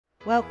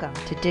Welcome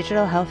to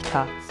Digital Health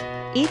Talks.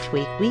 Each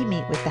week, we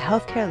meet with the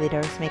healthcare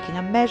leaders making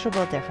a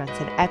measurable difference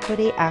in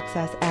equity,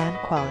 access, and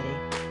quality.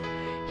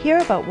 Hear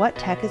about what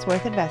tech is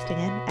worth investing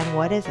in and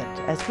what isn't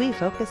as we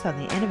focus on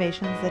the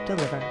innovations that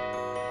deliver.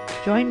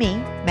 Join me,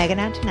 Megan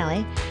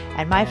Antonelli,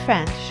 and my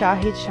friend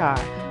Shahid Shah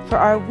for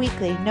our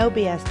weekly No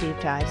BS deep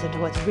dives into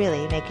what's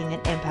really making an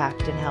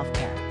impact in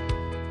healthcare.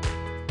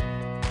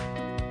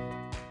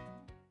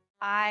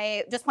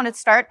 I just wanted to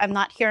start. I'm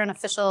not here in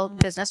official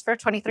business for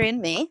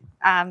 23andMe.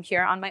 I'm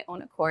here on my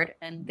own accord,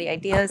 and the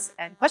ideas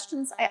and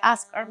questions I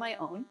ask are my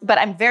own. But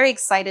I'm very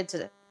excited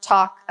to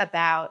talk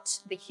about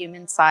the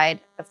human side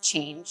of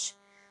change,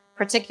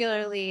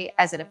 particularly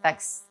as it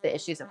affects the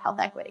issues of health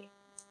equity.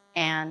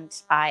 And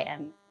I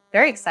am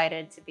very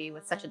excited to be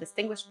with such a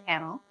distinguished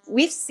panel.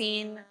 We've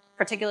seen,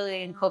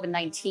 particularly in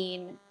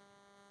COVID-19,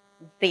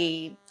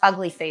 the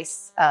ugly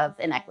face of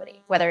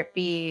inequity, whether it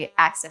be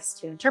access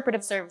to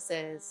interpretive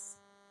services,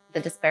 the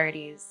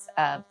disparities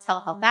of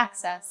telehealth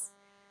access,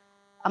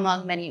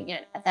 among many,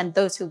 and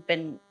those who've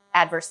been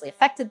adversely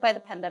affected by the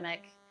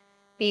pandemic.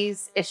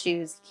 These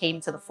issues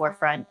came to the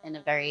forefront in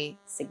a very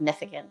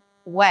significant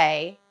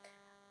way,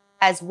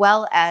 as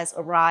well as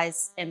a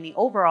rise in the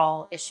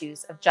overall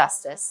issues of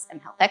justice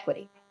and health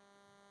equity.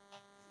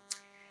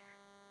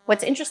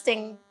 What's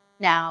interesting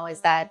now is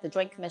that the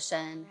Joint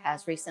Commission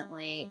has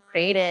recently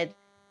created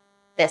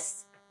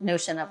this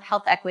notion of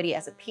health equity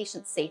as a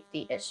patient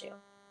safety issue.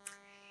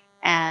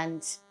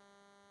 And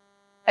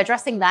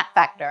addressing that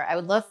factor, I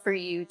would love for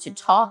you to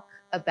talk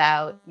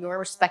about your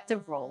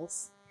respective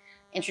roles,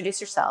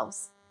 introduce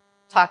yourselves,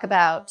 talk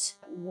about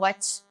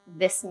what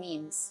this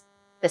means,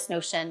 this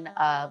notion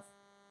of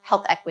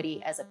health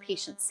equity as a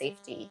patient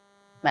safety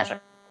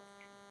measure.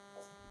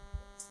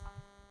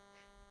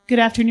 Good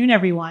afternoon,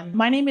 everyone.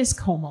 My name is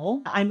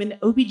Komal. I'm an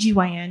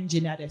OBGYN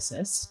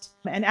geneticist.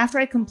 And after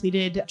I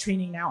completed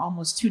training now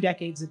almost 2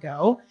 decades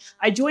ago,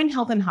 I joined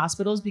health and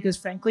hospitals because,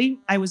 frankly,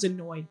 I was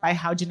annoyed by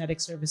how genetic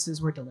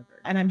services were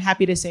delivered. And I'm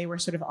happy to say we're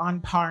sort of on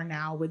par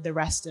now with the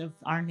rest of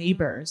our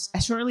neighbors.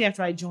 Shortly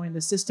after I joined,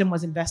 the system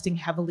was investing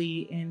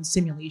heavily in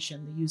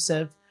simulation, the use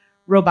of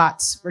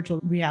robots, virtual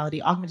reality,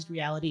 augmented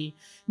reality,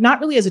 not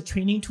really as a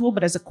training tool,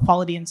 but as a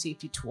quality and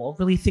safety tool,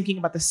 really thinking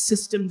about the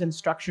systems and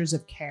structures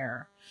of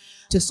care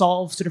to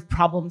solve sort of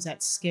problems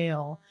at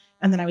scale.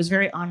 And then I was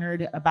very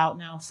honored about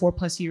now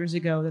 4+ years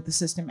ago that the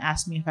system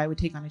asked me if I would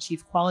take on a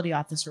chief quality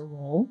officer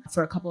role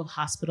for a couple of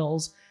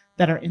hospitals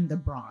that are in the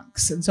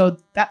Bronx. And so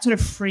that sort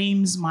of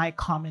frames my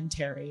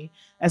commentary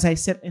as I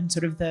sit in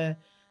sort of the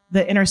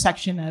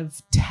intersection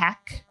of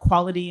tech,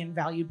 quality and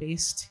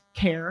value-based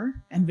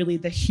care, and really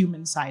the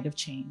human side of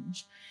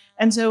change.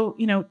 And so,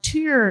 to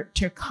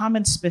your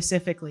comments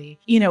specifically,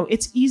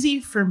 it's easy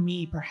for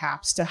me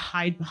perhaps to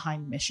hide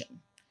behind mission.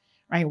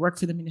 I work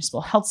for the municipal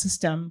health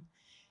system.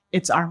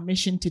 It's our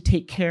mission to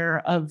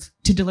to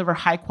deliver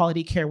high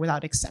quality care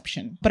without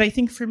exception. But I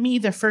think for me,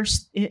 the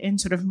first in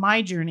sort of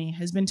my journey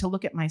has been to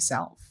look at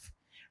myself,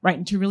 right?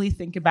 And to really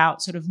think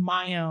about sort of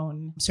my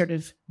own sort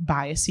of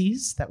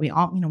biases that we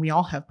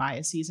all have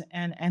biases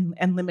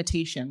and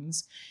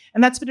limitations.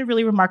 And that's been a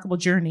really remarkable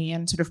journey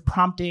and sort of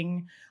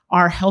prompting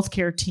our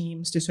healthcare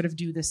teams to sort of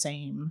do the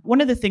same. One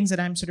of the things that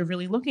I'm sort of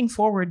really looking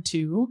forward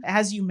to,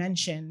 as you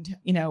mentioned,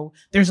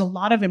 there's a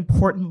lot of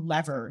important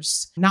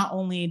levers. Not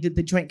only did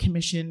the Joint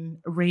Commission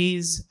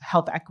raise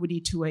health equity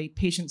to a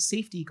patient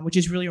safety, which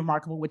is really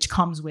remarkable, which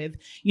comes with,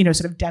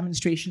 sort of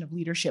demonstration of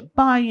leadership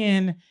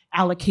buy-in,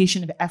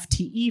 allocation of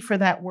FTE for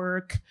that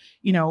work.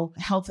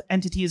 Health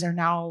entities are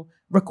now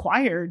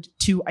required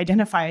to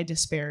identify a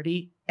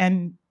disparity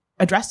and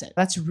address it.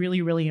 That's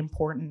really, really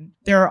important.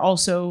 There are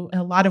also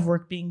a lot of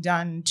work being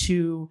done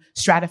to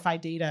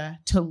stratify data,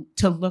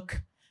 to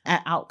look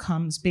at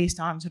outcomes based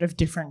on sort of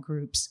different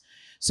groups.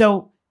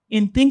 So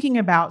in thinking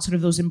about sort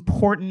of those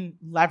important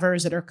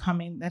levers that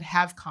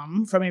have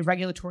come from a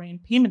regulatory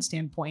and payment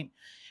standpoint,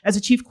 as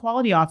a chief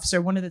quality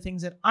officer, one of the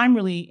things that I'm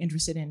really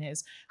interested in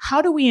is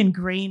how do we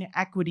ingrain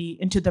equity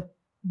into the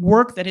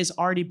work that is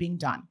already being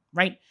done,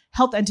 right?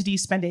 Health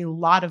entities spend a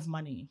lot of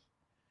money.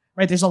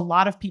 Right, there's a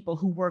lot of people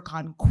who work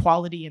on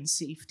quality and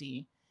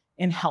safety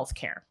in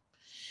healthcare.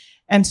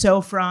 And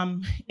so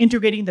from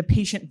integrating the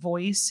patient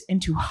voice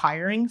into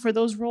hiring for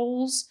those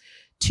roles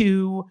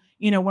to,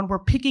 when we're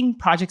picking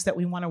projects that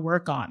we want to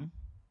work on,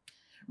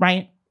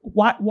 right?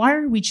 Why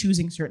are we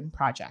choosing certain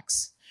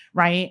projects,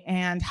 right?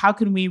 And how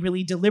can we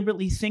really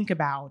deliberately think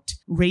about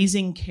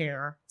raising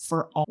care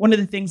for all? One of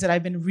the things that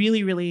I've been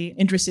really, really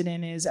interested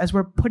in is as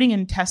we're putting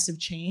in tests of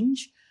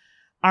change,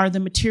 are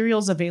the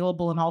materials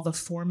available in all the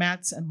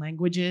formats and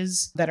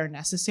languages that are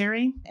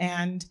necessary?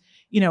 And,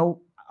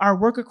 our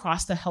work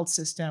across the health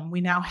system,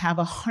 we now have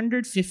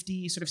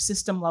 150 sort of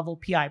system level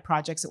PI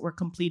projects that were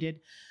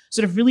completed,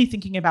 sort of really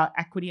thinking about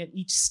equity at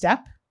each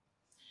step.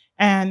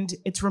 And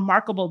it's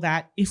remarkable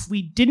that if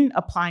we didn't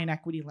apply an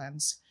equity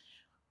lens,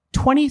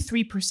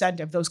 23%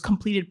 of those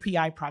completed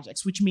PI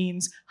projects, which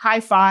means high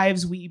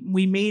fives, we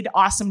made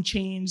awesome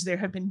change, there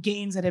have been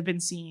gains that have been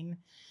seen.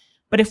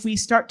 But if we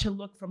start to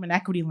look from an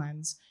equity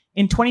lens,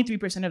 in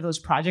 23% of those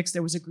projects,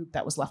 there was a group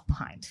that was left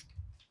behind.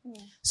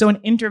 So an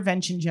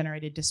intervention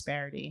generated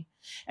disparity.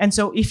 And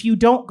so if you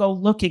don't go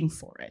looking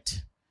for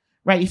it,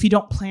 right, if you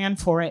don't plan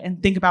for it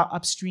and think about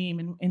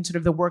upstream in sort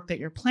of the work that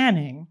you're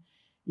planning,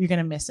 you're going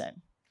to miss it.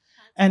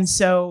 And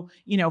so,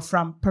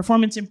 from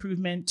performance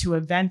improvement to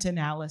event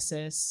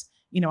analysis,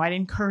 I'd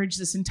encourage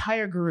this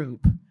entire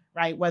group,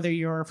 right, whether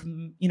you're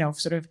from,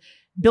 sort of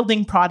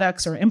building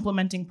products or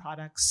implementing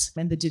products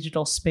in the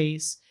digital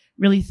space,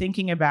 really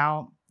thinking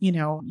about,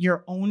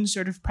 your own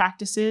sort of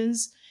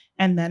practices.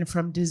 And then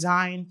from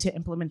design to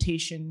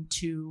implementation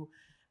to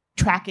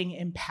tracking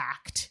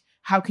impact,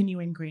 how can you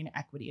ingrain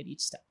equity at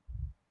each step?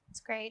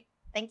 That's great.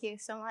 Thank you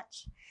so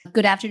much.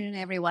 Good afternoon,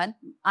 everyone.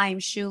 I'm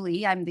Shu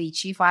Li. I'm the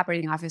Chief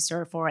Operating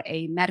Officer for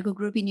a medical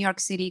group in New York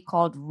City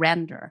called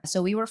Rendr.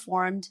 So we were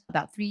formed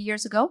about 3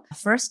 years ago,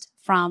 first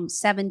from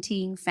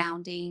 17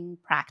 founding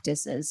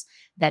practices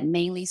that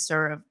mainly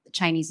serve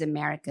Chinese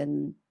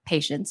American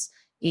patients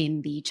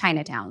in the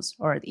Chinatowns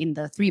or in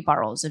the 3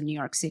 boroughs of New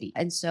York City.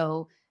 And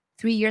so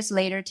 3 years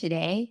later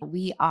today,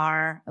 we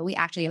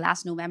actually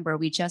last November,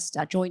 we just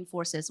joined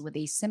forces with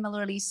a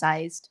similarly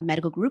sized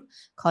medical group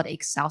called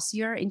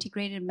Excelsior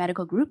Integrated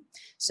Medical Group.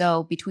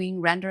 So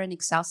between Rendr and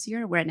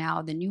Excelsior, we're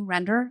now the new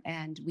Rendr,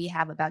 and we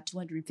have about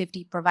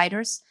 250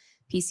 providers,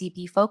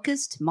 PCP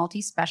focused,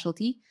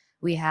 multi-specialty.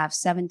 We have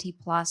 70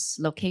 plus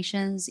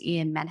locations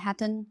in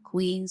Manhattan,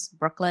 Queens,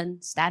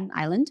 Brooklyn, Staten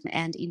Island.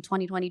 And in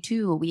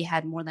 2022, we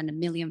had more than 1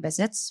 million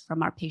visits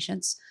from our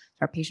patients.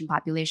 Our patient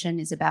population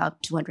is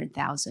about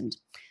 200,000.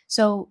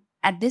 So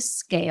at this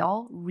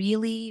scale,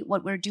 really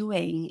what we're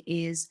doing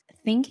is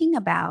thinking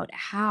about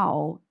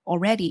how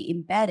already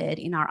embedded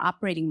in our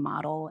operating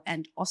model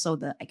and also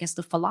the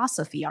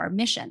philosophy, our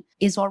mission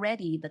is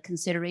already the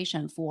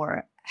consideration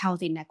for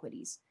health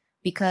inequities.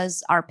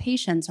 Because our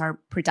patients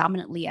are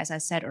predominantly, as I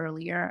said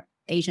earlier,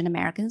 Asian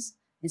Americans,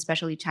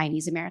 especially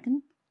Chinese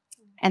American,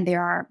 and they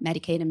are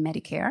Medicaid and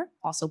Medicare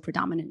also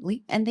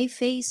predominantly, and they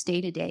face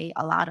day-to-day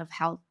a lot of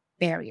health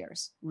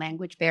barriers,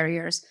 language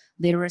barriers,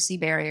 literacy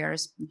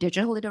barriers,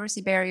 digital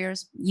literacy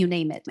barriers, you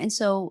name it. And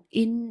so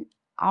in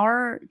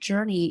our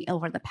journey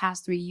over the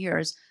past 3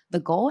 years, the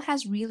goal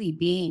has really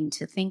been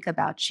to think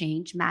about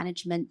change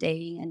management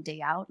day in and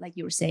day out, like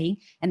you were saying,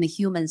 and the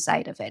human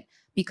side of it.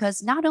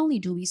 Because not only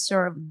do we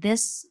serve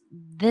this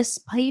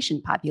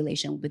patient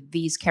population with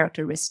these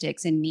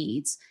characteristics and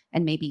needs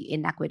and maybe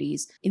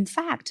inequities, in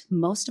fact,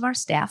 most of our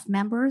staff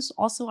members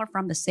also are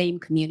from the same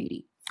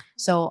community.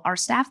 So our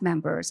staff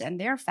members and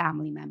their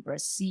family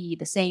members see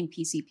the same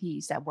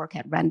PCPs that work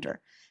at Rendr.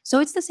 So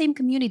it's the same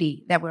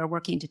community that we're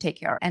working to take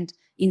care of and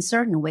in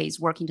certain ways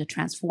working to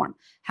transform.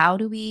 How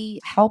do we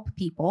help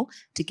people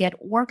to get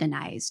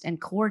organized and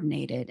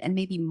coordinated and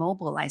maybe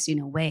mobilized in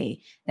a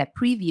way that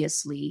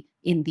previously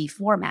in the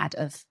format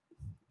of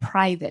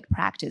private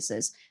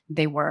practices,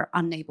 they were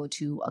unable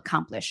to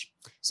accomplish?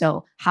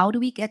 So how do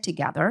we get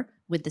together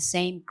with the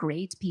same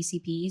great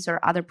PCPs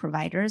or other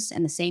providers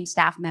and the same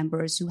staff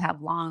members who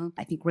have long,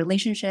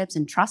 relationships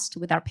and trust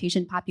with our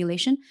patient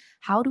population?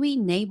 How do we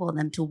enable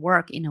them to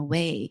work in a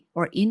way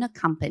or in a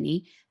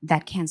company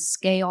that can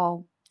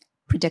scale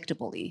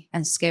predictably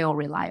and scale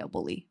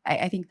reliably?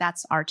 I think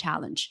that's our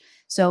challenge.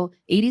 So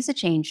it is a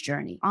change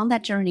journey. On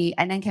that journey,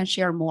 and I can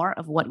share more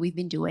of what we've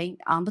been doing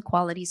on the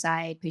quality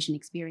side, patient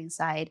experience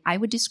side. I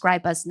would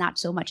describe us not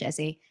so much as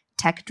a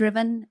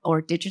tech-driven or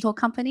digital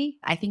company.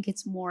 I think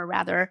it's more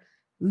rather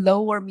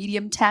low or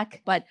medium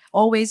tech, but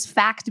always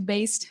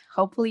fact-based,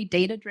 hopefully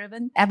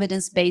data-driven,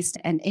 evidence-based,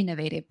 and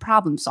innovative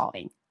problem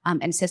solving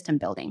and system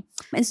building.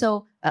 And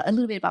so a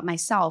little bit about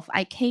myself.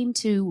 I came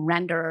to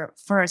Rendr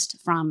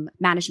first from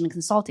management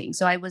consulting.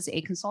 So I was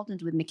a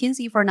consultant with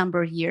McKinsey for a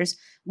number of years,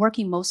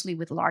 working mostly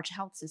with large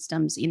health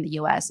systems in the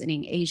US and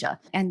in Asia.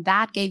 And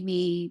that gave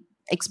me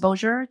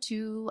exposure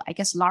to,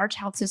 large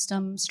health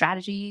system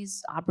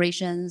strategies,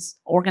 operations,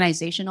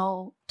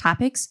 organizational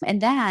topics.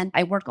 And then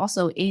I worked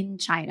also in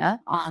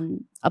China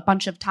on a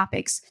bunch of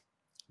topics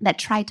that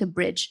try to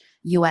bridge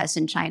US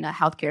and China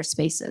healthcare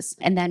spaces.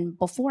 And then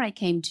before I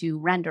came to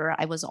Rendr,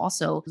 I was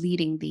also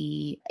leading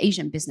the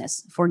Asian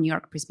business for New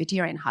York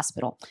Presbyterian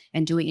Hospital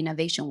and doing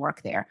innovation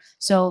work there.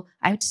 So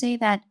I would say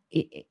that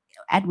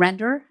at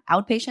Rendr,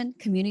 outpatient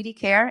community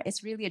care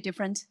is really a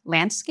different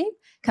landscape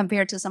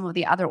compared to some of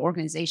the other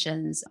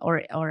organizations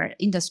or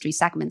industry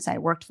segments I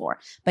worked for.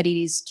 But it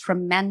is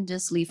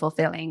tremendously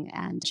fulfilling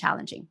and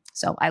challenging.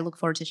 So I look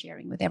forward to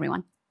sharing with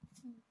everyone.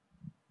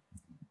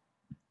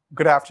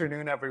 Good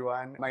afternoon,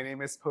 everyone. My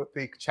name is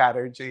Pothik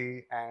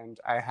Chatterjee, and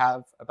I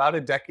have about a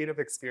decade of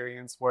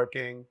experience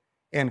working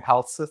in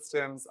health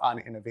systems on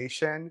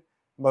innovation.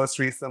 Most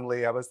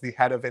recently, I was the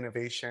head of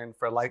innovation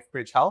for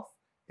LifeBridge Health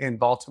in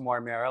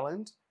Baltimore,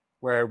 Maryland,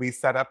 where we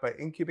set up an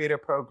incubator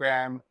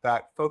program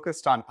that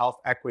focused on health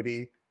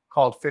equity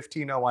called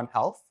 1501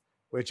 Health,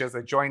 which is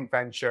a joint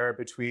venture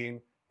between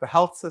the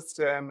health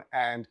system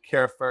and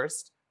Care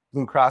First,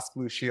 Blue Cross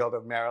Blue Shield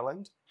of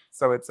Maryland.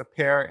 So it's a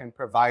payer and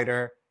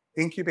provider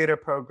incubator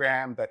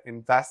program that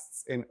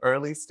invests in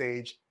early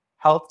stage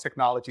health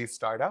technology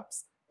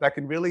startups that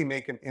can really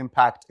make an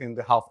impact in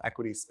the health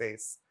equity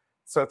space.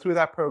 So through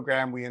that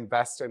program, we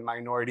invest in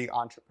minority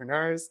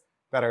entrepreneurs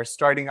that are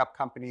starting up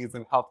companies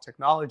in health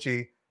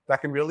technology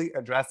that can really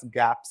address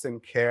gaps in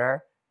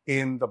care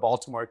in the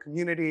Baltimore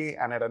community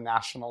and at a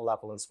national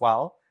level as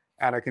well.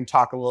 And I can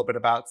talk a little bit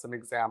about some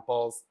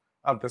examples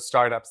of the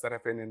startups that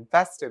have been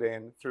invested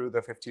in through the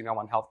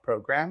 1501 Health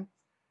program.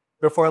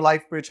 Before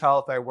LifeBridge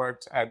Health, I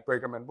worked at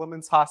Brigham and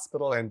Women's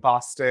Hospital in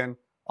Boston,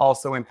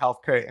 also in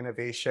healthcare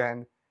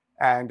innovation.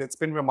 And it's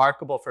been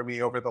remarkable for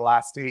me over the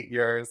last 8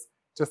 years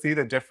to see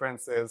the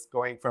differences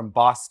going from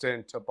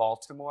Boston to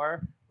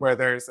Baltimore, where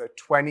there's a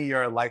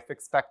 20-year life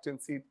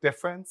expectancy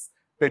difference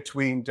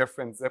between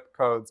different zip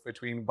codes,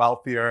 between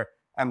wealthier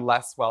and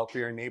less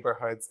wealthier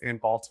neighborhoods in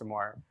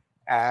Baltimore.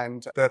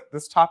 And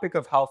this topic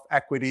of health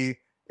equity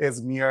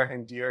is near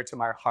and dear to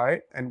my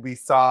heart. And we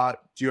saw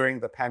during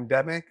the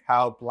pandemic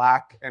how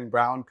Black and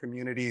Brown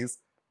communities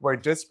were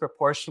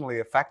disproportionately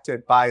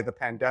affected by the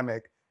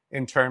pandemic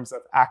in terms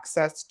of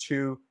access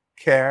to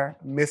care,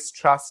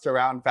 mistrust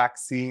around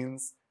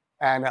vaccines.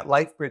 And at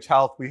LifeBridge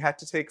Health, we had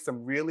to take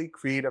some really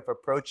creative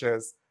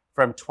approaches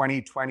from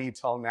 2020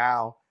 till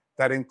now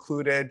that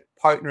included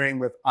partnering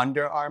with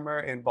Under Armour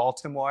in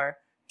Baltimore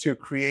to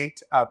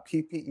create a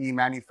PPE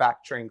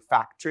manufacturing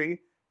factory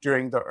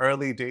during the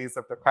early days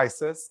of the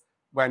crisis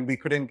when we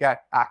couldn't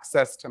get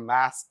access to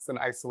masks and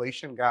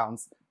isolation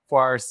gowns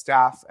for our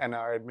staff and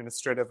our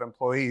administrative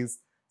employees.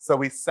 So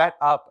we set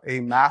up a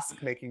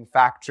mask making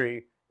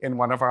factory in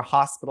one of our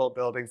hospital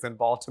buildings in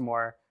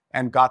Baltimore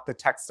and got the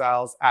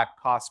textiles at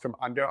cost from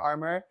Under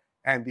Armour.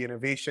 And the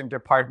innovation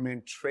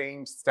department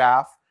trained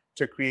staff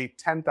to create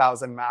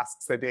 10,000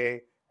 masks a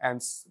day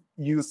and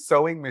use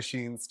sewing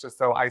machines to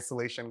sew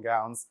isolation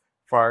gowns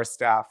for our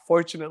staff.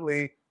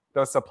 Fortunately,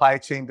 those supply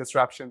chain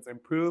disruptions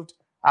improved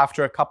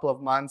after a couple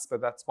of months,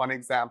 but that's one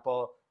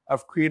example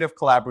of creative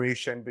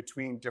collaboration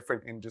between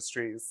different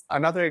industries.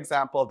 Another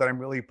example that I'm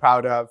really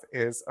proud of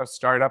is a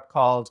startup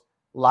called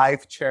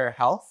LifeBridge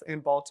Health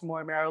in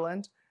Baltimore,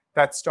 Maryland,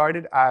 that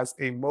started as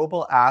a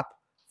mobile app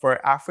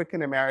for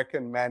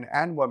African-American men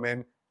and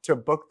women to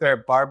book their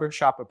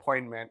barbershop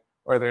appointment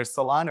or their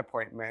salon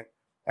appointment.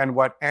 And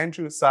what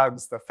Andrew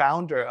Suggs, the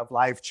founder of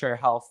LifeBridge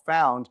Health,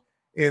 found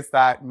is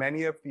that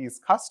many of these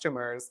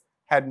customers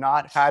had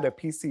not had a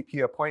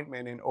PCP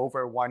appointment in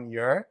over 1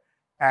 year,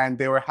 and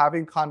they were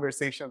having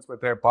conversations with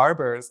their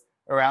barbers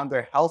around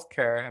their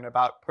healthcare and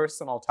about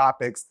personal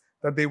topics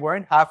that they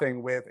weren't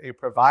having with a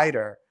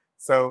provider.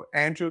 So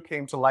Andrew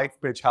came to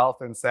LifeBridge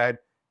Health and said,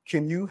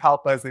 can you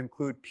help us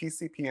include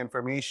PCP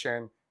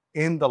information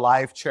in the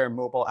LifeBridge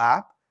mobile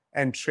app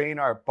and train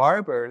our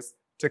barbers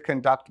to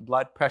conduct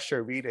blood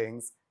pressure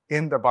readings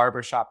in the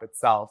barbershop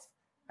itself?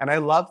 And I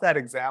love that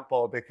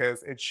example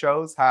because it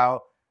shows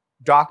how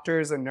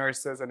doctors and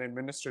nurses and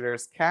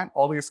administrators can't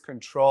always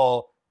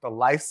control the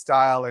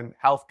lifestyle and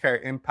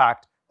healthcare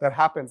impact that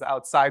happens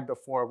outside the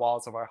four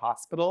walls of our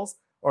hospitals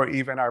or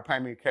even our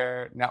primary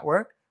care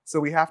network. So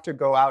we have to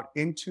go out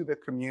into the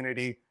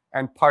community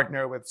and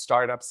partner with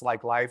startups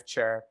like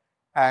LifeBridge.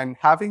 And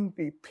having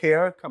the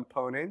pair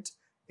component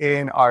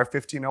in our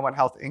 1501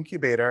 Health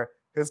Incubator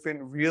has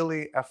been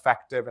really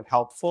effective and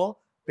helpful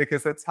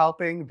because it's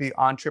helping the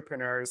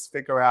entrepreneurs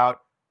figure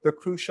out the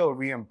crucial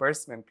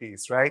reimbursement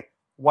piece, right?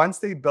 Once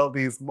they build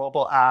these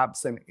mobile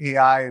apps and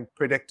AI and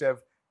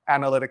predictive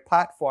analytic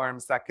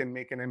platforms that can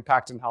make an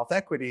impact in health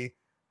equity,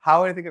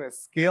 how are they going to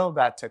scale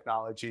that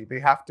technology? They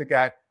have to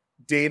get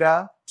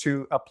data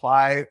to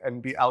apply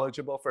and be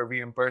eligible for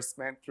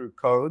reimbursement through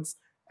codes.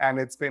 And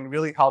it's been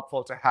really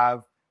helpful to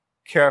have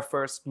Care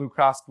First, Blue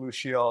Cross Blue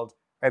Shield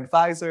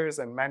advisors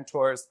and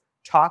mentors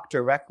talk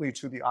directly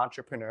to the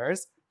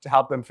entrepreneurs to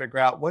help them figure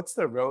out what's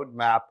the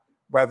roadmap,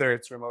 whether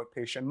it's remote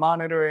patient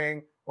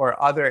monitoring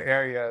or other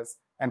areas,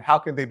 and how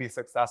can they be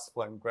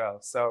successful and grow.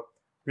 So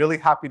really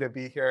happy to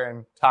be here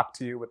and talk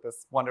to you with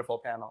this wonderful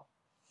panel.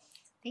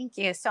 Thank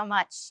you so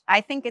much. I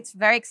think it's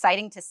very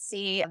exciting to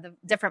see the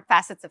different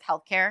facets of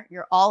healthcare.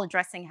 You're all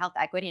addressing health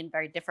equity in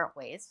very different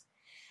ways.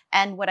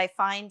 And what I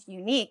find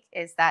unique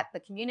is that the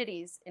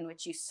communities in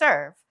which you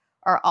serve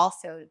are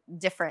also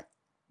different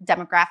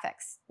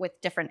demographics with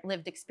different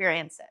lived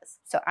experiences.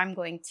 So I'm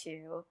going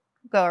to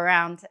go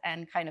around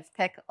and kind of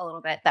pick a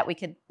little bit that we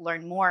could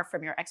learn more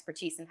from your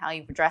expertise in how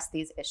you've addressed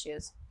these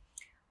issues.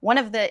 One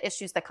of the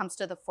issues that comes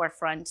to the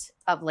forefront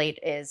of late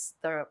is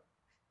the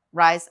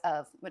rise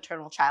of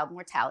maternal child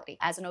mortality.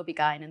 As an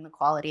OB-GYN in the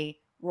quality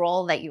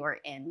role that you are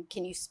in,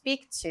 can you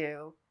speak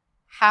to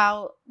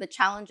how the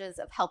challenges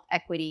of health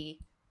equity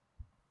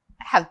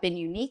have been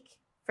unique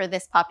for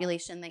this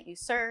population that you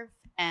serve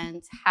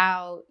and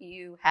how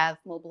you have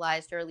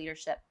mobilized your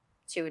leadership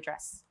to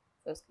address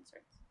those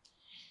concerns?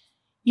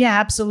 Yeah,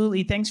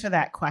 absolutely. Thanks for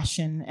that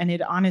question. And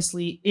it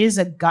honestly is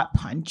a gut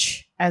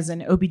punch as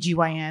an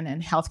OBGYN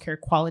and healthcare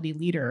quality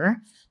leader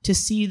to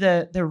see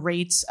the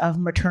rates of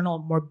maternal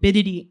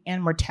morbidity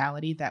and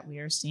mortality that we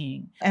are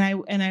seeing. And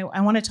I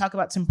want to talk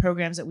about some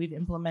programs that we've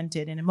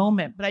implemented in a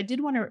moment, but I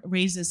did want to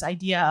raise this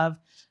idea of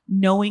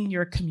knowing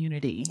your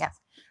community. Yes.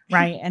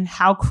 right? And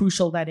how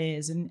crucial that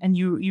is. And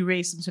you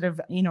raised some sort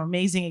of,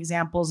 amazing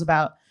examples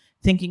about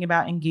thinking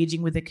about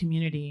engaging with the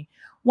community.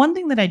 One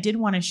thing that I did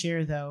want to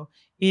share, though,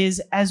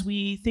 is as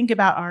we think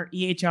about our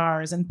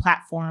EHRs and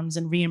platforms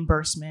and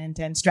reimbursement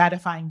and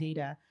stratifying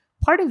data,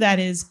 part of that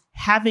is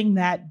having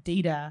that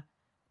data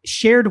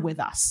shared with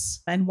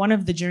us. And one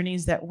of the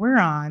journeys that we're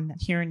on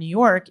here in New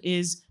York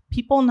is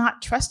people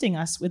not trusting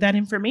us with that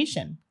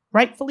information,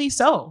 rightfully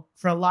so,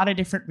 for a lot of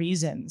different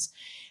reasons.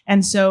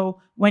 And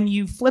so when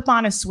you flip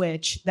on a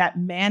switch that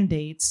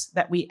mandates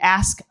that we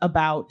ask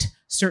about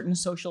certain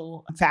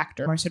social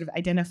factor or sort of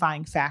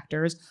identifying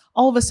factors,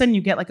 all of a sudden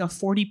you get like a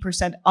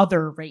 40%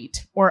 other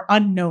rate or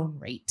unknown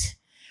rate,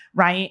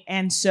 right?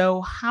 And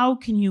so how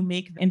can you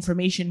make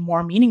information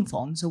more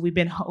meaningful? And so we've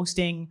been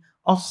hosting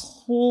a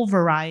whole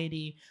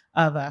variety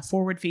of a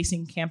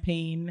forward-facing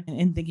campaign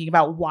and thinking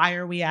about why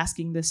are we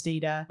asking this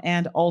data,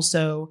 and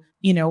also,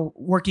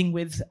 working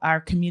with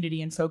our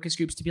community and focus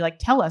groups to be like,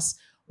 tell us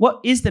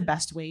what is the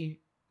best way,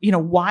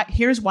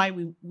 here's why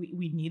we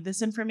need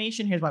this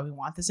information. Here's why we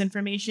want this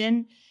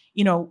information.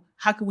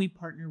 How can we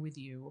partner with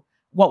you?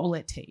 What will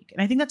it take?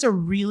 And I think that's a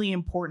really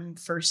important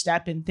first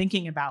step in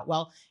thinking about,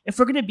 well, if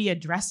we're going to be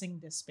addressing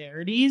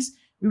disparities,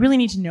 we really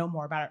need to know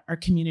more about our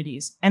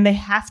communities, and they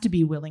have to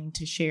be willing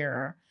to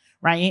share,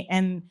 right?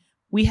 And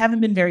we haven't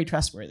been very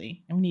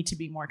trustworthy, and we need to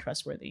be more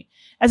trustworthy.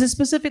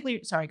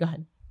 Sorry, go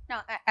ahead. No,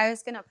 I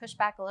was going to push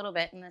back a little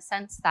bit in the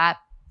sense that,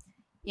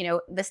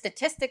 the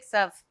statistics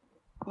of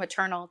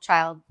maternal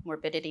child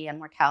morbidity and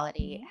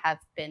mortality have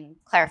been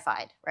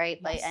clarified, right?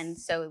 Yes. And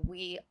so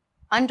we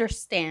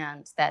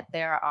understand that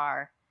there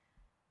are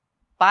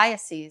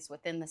biases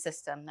within the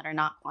system that are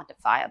not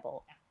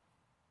quantifiable.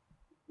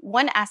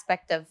 One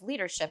aspect of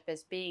leadership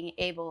is being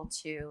able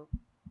to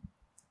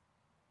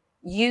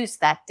use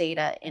that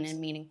data in a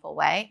meaningful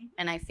way.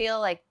 And I feel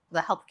like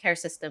the healthcare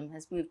system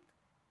has moved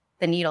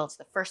the needle to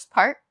the first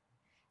part.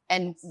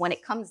 And when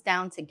it comes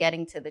down to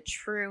getting to the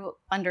true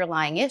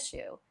underlying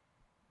issue,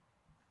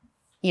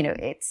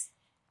 it's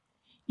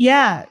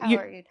how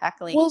are you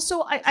tackling? Well,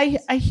 so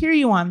I hear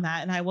you on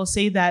that. And I will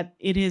say that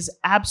it is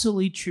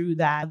absolutely true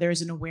that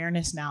there's an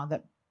awareness now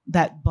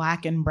that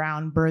Black and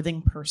brown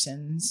birthing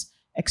persons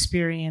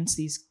experience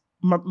these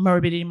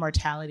morbidity and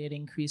mortality at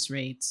increased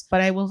rates.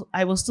 But I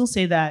will still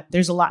say that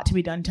there's a lot to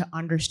be done to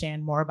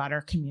understand more about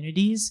our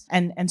communities.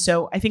 And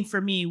so I think for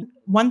me,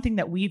 one thing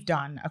that we've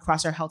done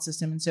across our health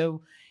system, and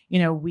so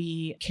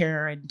we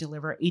care and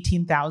deliver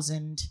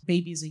 18,000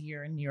 babies a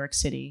year in New York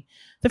City.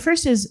 The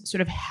first is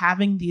sort of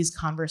having these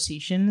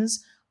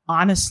conversations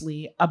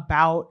honestly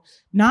about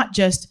not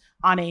just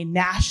on a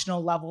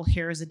national level,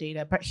 here's the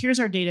data, but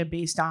here's our data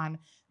based on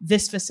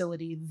this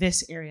facility,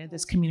 this area,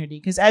 this community.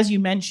 Because as you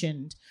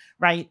mentioned,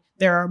 right,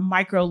 there are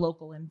micro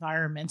local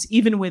environments,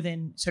 even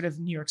within sort of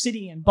New York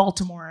City and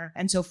Baltimore.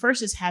 And so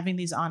first is having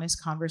these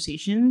honest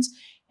conversations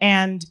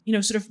and,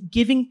 sort of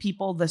giving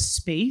people the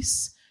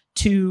space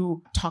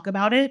to talk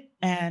about it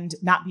and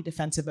not be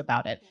defensive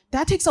about it.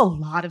 That takes a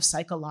lot of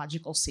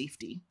psychological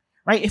safety,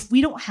 right? If we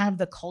don't have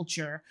the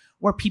culture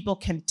where people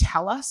can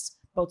tell us,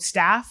 both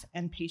staff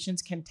and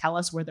patients can tell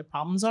us where the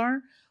problems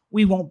are,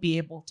 we won't be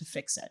able to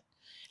fix it.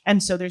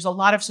 And so there's a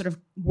lot of sort of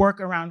work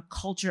around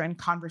culture and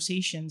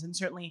conversations. And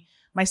certainly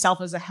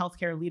myself as a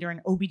healthcare leader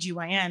and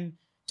OBGYN,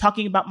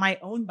 talking about my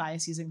own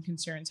biases and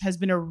concerns has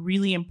been a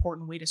really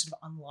important way to sort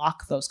of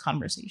unlock those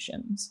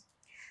conversations.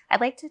 I'd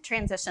like to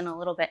transition a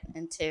little bit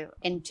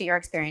into your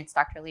experience,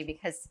 Dr. Li,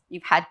 because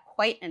you've had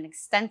quite an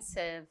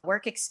extensive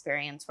work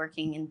experience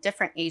working in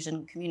different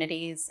Asian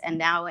communities and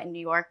now in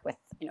New York with,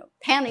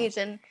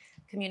 Pan-Asian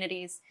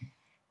communities.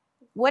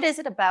 What is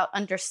it about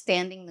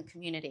understanding the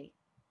community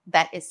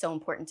that is so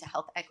important to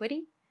health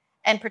equity?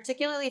 And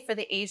particularly for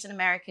the Asian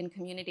American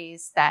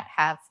communities that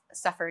have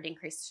suffered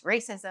increased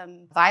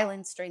racism,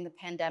 violence during the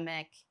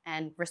pandemic,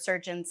 and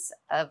resurgence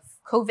of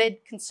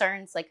COVID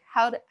concerns, like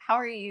how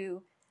are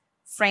you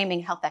framing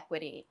health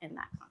equity in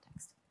that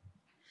context?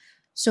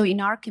 So in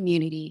our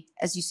community,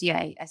 as you see,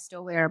 I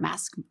still wear a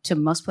mask to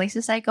most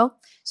places I go.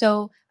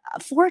 So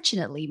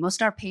fortunately,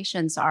 most of our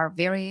patients are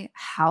very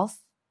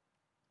health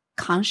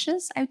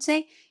conscious, I would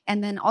say.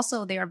 And then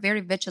also they are very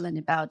vigilant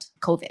about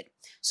COVID.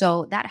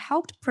 So that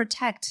helped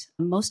protect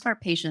most of our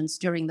patients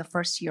during the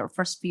first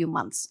few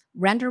months.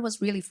 Rendr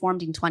was really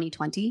formed in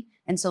 2020.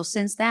 And so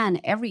since then,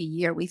 every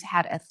year we've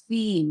had a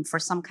theme for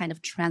some kind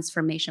of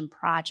transformation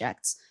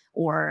projects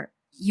or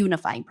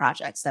unifying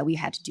projects that we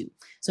had to do.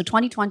 So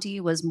 2020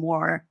 was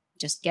more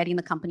just getting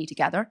the company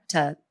together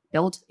to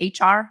build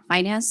HR,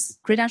 finance,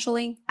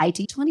 credentialing, IT.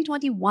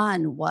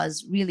 2021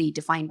 was really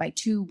defined by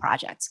two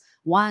projects.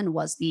 One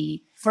was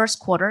the first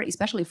quarter,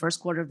 especially first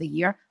quarter of the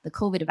year, the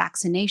COVID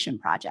vaccination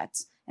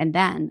projects. And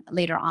then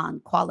later on,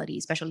 quality,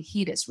 especially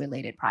HEDIS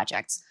related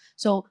projects.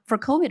 So for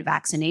COVID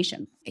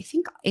vaccination, I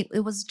think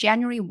it was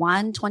January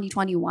 1,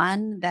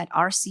 2021 that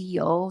our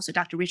CEO, so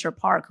Dr. Richard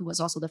Park, who was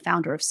also the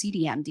founder of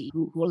CDMD,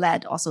 who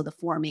led also the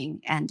forming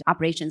and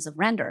operations of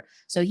Rendr.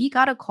 So he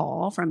got a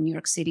call from New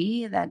York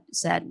City that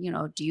said,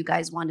 do you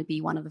guys want to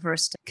be one of the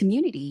first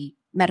community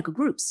medical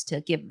groups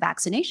to give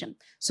vaccination.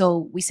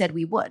 So we said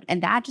we would.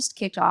 And that just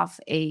kicked off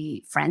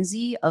a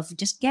frenzy of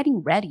just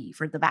getting ready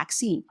for the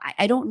vaccine.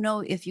 I don't know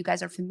if you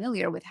guys are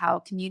familiar with how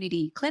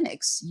community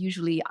clinics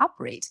usually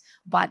operate,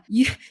 but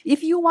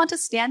if you want to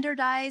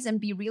standardize and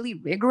be really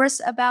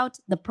rigorous about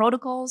the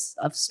protocols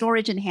of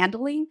storage and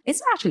handling,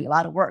 it's actually a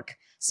lot of work.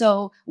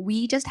 So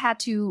we just had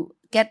to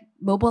get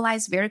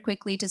mobilized very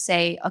quickly to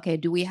say, okay,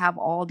 do we have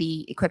all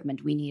the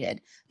equipment we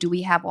needed? Do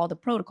we have all the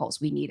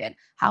protocols we needed?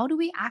 How do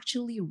we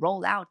actually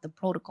roll out the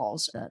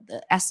protocols,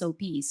 the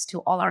SOPs to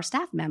all our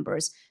staff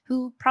members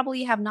who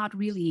probably have not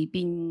really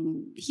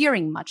been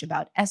hearing much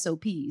about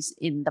SOPs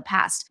in the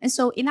past? And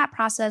so in that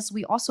process,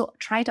 we also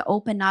try to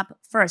open up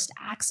first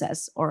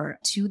access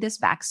to this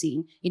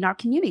vaccine in our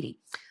community.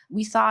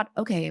 We thought,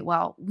 okay,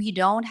 well, we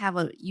don't have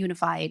a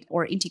unified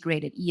or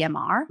integrated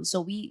EMR.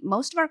 So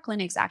most of our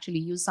clinics actually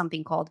use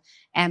something called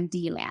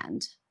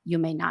MD-Land. You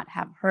may not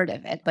have heard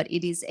of it, but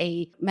it is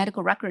a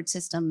medical record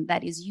system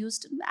that is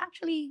used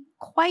actually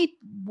quite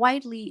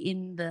widely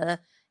in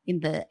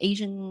the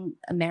Asian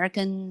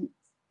American,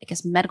 I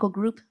guess, medical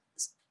group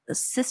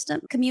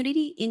system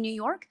community in New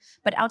York,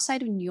 but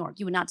outside of New York,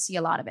 you would not see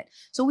a lot of it.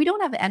 So we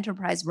don't have an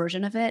enterprise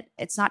version of it.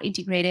 It's not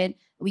integrated.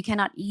 We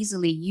cannot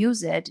easily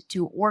use it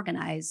to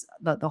organize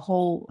the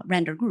whole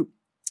Rendr group.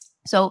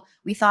 So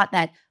we thought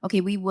that,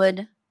 okay, we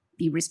would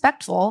be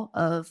respectful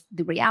of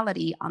the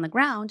reality on the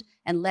ground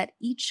and let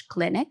each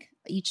clinic,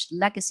 each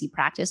legacy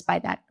practice, by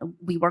that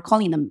we were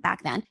calling them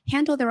back then,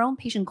 handle their own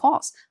patient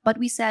calls. But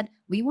we said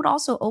we would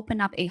also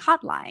open up a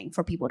hotline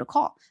for people to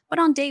call. But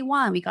on day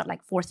one, we got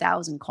like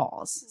 4,000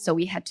 calls. So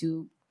we had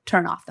to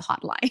turn off the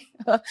hotline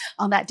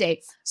on that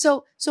day.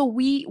 So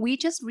we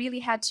just really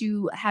had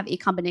to have a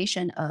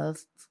combination of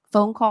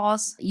phone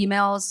calls,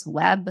 emails,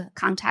 web,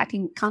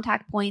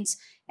 contact points,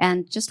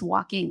 and just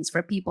walk-ins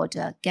for people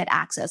to get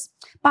access.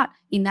 But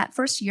in that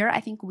first year, I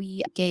think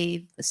we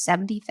gave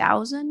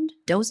 70,000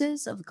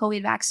 doses of the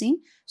COVID vaccine.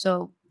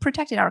 So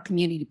protected our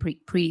community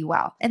pretty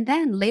well. And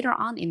then later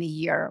on in the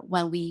year,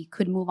 when we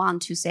could move on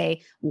to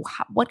say, well,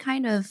 what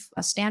kind of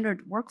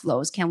standard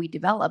workflows can we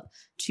develop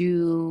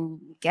to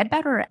get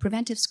better at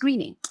preventive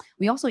screening?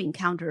 We also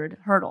encountered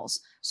hurdles.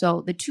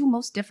 So the two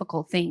most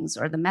difficult things,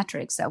 or the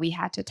metrics that we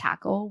had to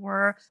tackle,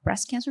 were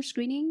breast cancer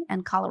screening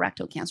and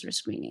colorectal cancer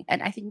screening.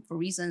 And I think for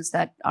reasons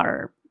that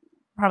are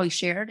probably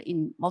shared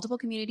in multiple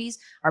communities,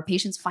 our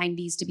patients find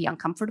these to be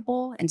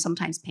uncomfortable and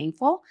sometimes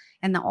painful.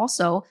 And then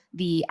also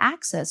the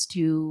access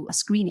to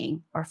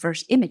screening or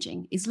first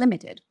imaging is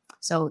limited.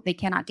 So they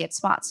cannot get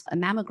spots. A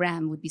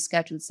mammogram would be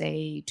scheduled,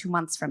 say, 2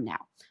 months from now.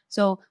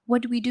 So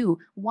what do?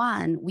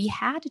 One, we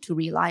had to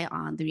rely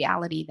on the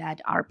reality that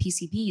our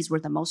PCPs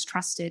were the most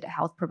trusted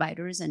health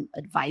providers and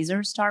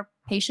advisors to our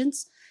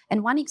patients.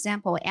 And one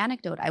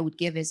anecdote I would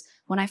give is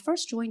when I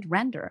first joined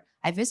Rendr,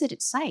 I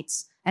visited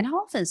sites and I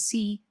often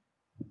see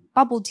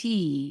bubble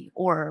tea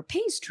or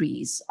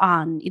pastries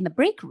in the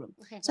break room.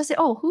 So I said,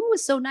 oh, who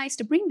was so nice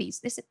to bring these?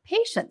 They said,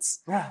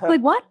 patients.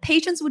 Like, what?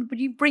 Patients would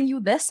bring you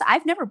this?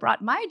 I've never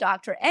brought my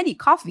doctor any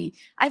coffee.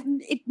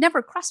 It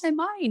never crossed my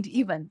mind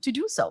even to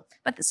do so.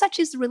 But such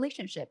is the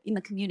relationship in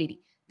the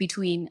community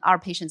between our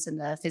patients and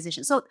the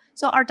physicians.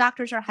 So our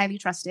doctors are highly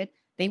trusted.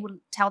 They will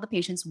tell the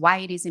patients why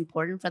it is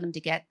important for them to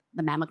get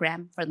the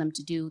mammogram, for them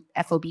to do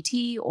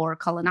FOBT or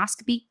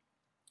colonoscopy.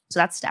 So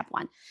that's step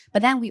one.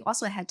 But then we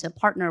also had to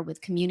partner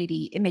with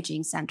community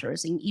imaging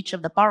centers in each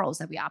of the boroughs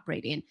that we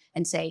operate in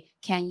and say,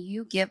 can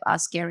you give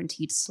us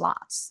guaranteed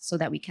slots so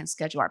that we can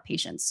schedule our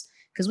patients?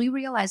 Because we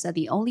realized that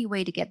the only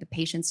way to get the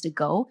patients to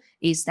go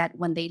is that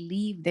when they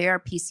leave their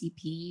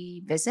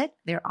PCP visit,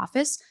 their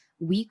office,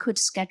 we could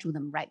schedule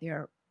them right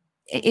there.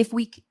 If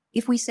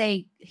we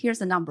say, here's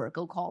the number,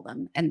 go call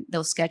them, and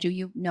they'll schedule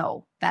you,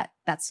 no,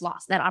 that's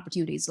lost. That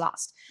opportunity is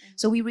lost.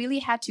 So we really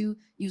had to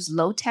use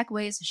low-tech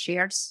ways,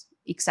 shared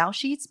Excel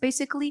sheets,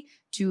 basically,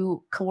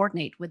 to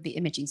coordinate with the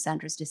imaging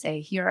centers to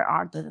say, here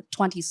are the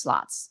 20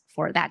 slots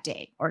for that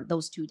day or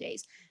those 2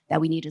 days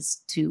that we needed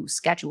to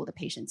schedule the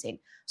patients in.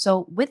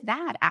 So with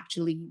that,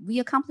 actually, we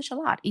accomplished a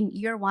lot. In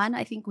year one,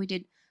 I think we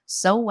did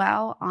so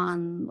well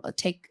on,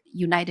 take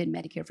United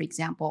Medicare, for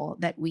example,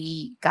 that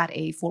we got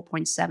a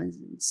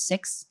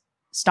 4.76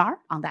 star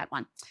on that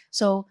one.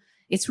 So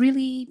it's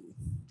really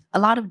a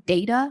lot of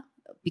data,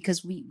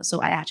 because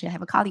I actually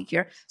have a colleague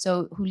here,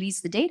 who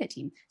leads the data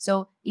team.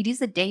 So it is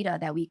the data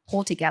that we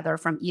pull together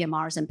from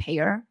EMRs and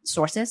payer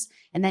sources.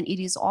 And then it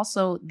is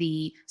also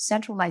the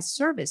centralized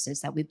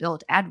services that we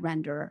built at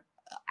Rendr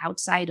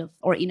outside of,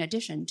 or in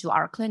addition to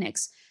our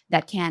clinics,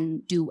 that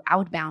can do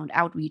outbound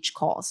outreach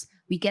calls.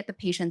 We get the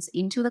patients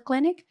into the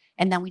clinic,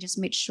 and then we just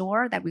make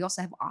sure that we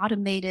also have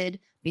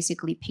automated,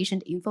 basically,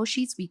 patient info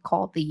sheets. We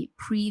call the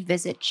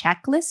pre-visit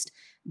checklist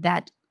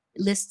that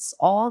lists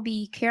all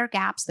the care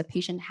gaps the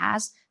patient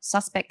has,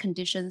 suspect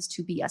conditions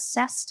to be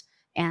assessed,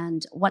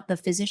 and what the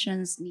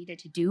physicians needed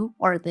to do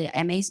or the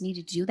MAs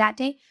needed to do that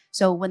day.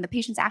 So when the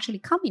patients actually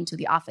come into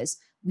the office,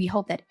 we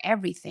hope that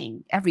every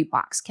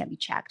box can be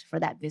checked for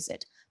that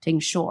visit. to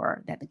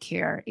ensure that the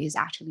care is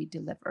actually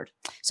delivered.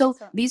 So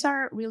these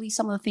are really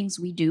some of the things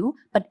we do,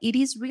 but it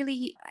is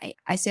really,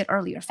 I said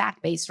earlier,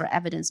 fact-based or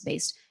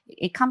evidence-based.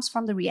 It comes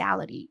from the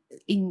reality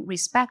in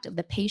respect of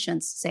the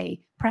patient's,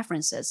 say,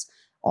 preferences.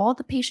 All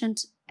the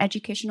patient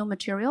educational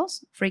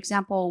materials, for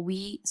example,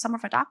 some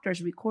of our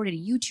doctors recorded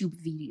YouTube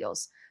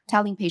videos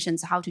telling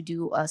patients how to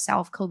do a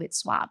self-COVID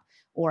swab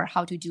or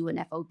how to do an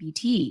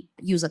FOBT,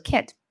 use a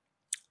kit.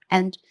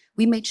 And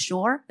we made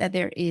sure that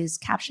there is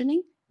captioning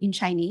in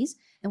Chinese,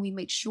 and we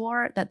made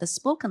sure that the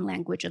spoken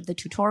language of the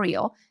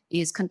tutorial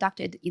is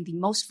conducted in the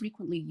most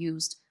frequently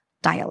used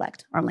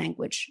dialect or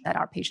language that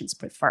our patients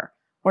prefer,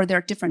 or there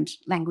are different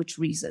language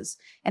reasons.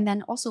 And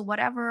then also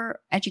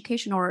whatever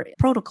education or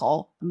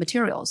protocol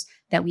materials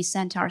that we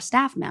send to our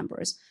staff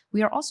members,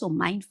 we are also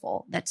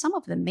mindful that some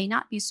of them may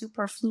not be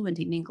super fluent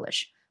in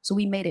English. So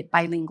we made it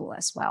bilingual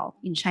as well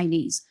in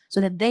Chinese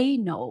so that they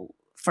know,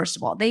 first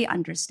of all, they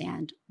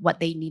understand what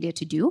they needed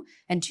to do.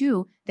 And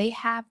two, they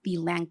have the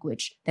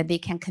language that they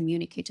can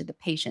communicate to the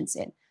patients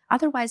in.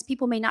 Otherwise,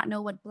 people may not know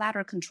what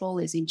bladder control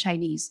is in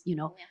Chinese,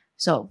 Yeah.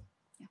 So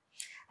yeah.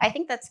 I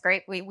think that's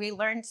great. We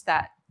learned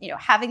that,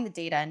 having the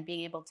data and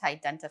being able to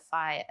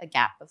identify a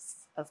gap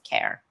of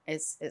care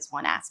is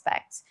one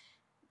aspect.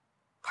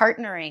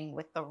 Partnering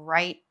with the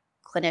right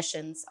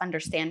clinicians,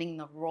 understanding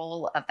the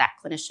role of that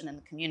clinician in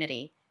the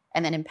community,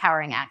 and then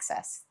empowering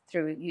access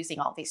through using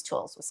all these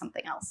tools was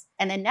something else.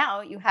 And then now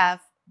you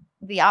have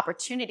the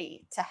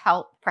opportunity to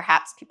help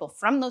perhaps people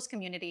from those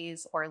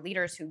communities or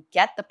leaders who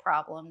get the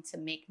problem to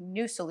make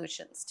new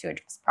solutions to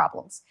address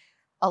problems.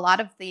 A lot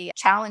of the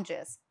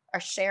challenges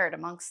are shared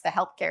amongst the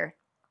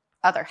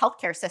other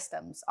healthcare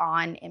systems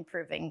on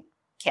improving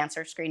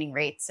cancer screening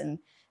rates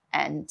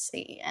and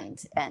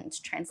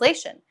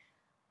translation.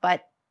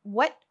 But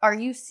what are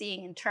you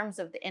seeing in terms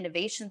of the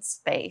innovation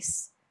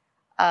space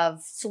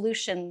of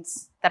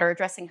solutions that are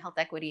addressing health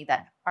equity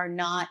that are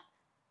not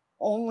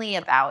only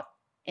about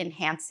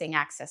enhancing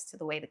access to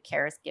the way the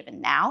care is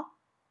given now,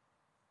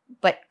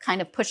 but kind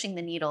of pushing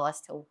the needle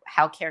as to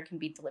how care can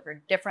be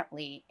delivered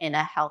differently in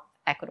a health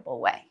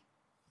equitable way?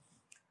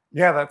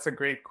 Yeah, that's a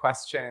great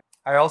question.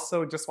 I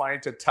also just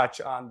wanted to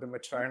touch on the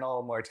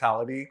maternal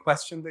mortality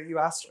question that you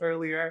asked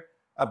earlier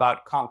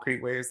about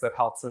concrete ways that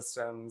health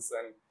systems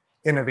and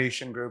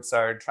innovation groups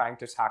are trying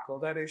to tackle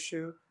that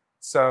issue.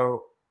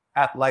 So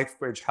at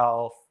LifeBridge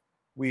Health,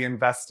 we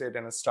invested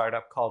in a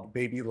startup called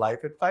Baby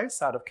Life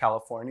Advice out of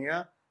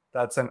California.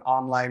 That's an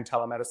online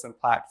telemedicine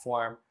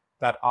platform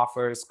that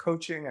offers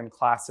coaching and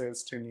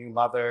classes to new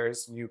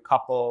mothers, new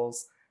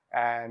couples.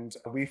 And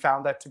we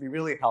found that to be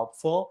really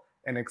helpful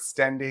in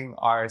extending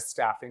our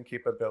staffing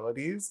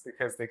capabilities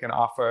because they can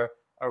offer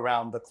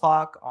around the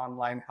clock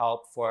online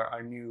help for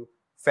our new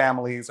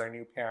families, our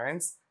new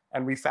parents.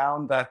 And we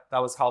found that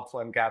that was helpful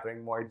in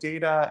gathering more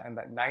data and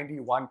that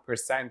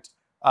 91%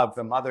 of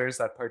the mothers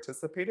that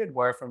participated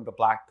were from the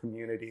Black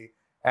community.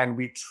 And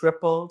we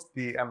tripled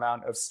the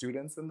amount of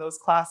students in those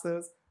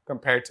classes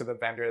compared to the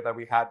vendor that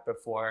we had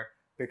before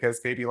because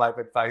Baby Life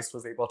Advice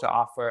was able to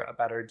offer a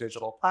better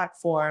digital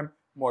platform,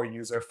 more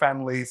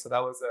user-friendly. So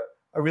that was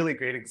a really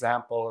great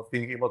example of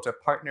being able to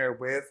partner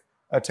with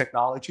a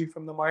technology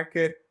from the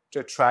market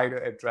to try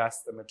to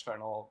address the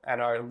maternal.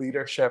 And our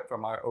leadership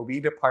from our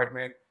OB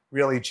department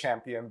really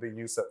championed the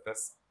use of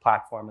this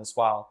platform as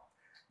well.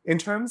 In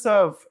terms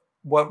of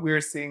what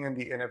we're seeing in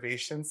the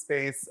innovation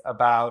space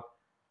about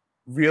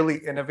really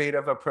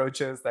innovative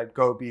approaches that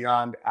go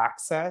beyond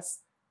access,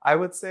 I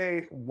would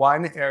say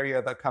one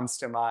area that comes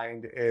to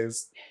mind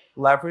is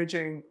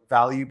leveraging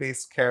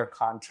value-based care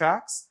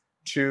contracts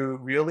to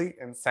really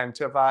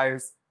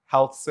incentivize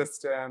health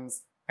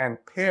systems and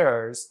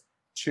payers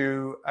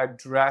to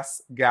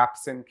address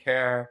gaps in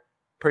care,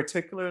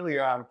 particularly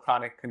around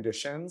chronic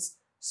conditions.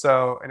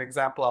 So an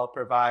example I'll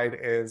provide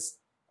is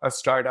a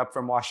startup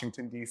from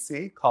Washington,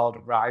 D.C. called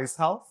Rise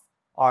Health,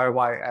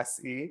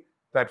 RYSE,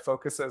 that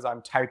focuses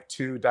on type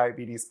 2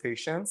 diabetes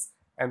patients.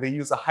 And they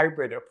use a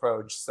hybrid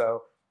approach.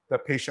 So the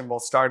patient will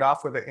start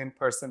off with an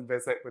in-person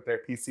visit with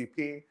their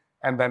PCP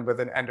and then with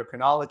an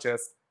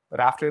endocrinologist. But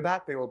after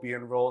that, they will be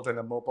enrolled in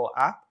a mobile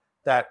app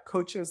that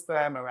coaches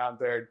them around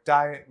their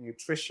diet,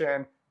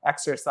 nutrition,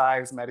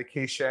 exercise,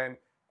 medication.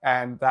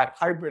 And that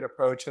hybrid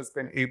approach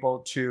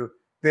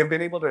they've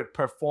been able to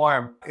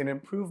perform an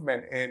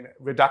improvement in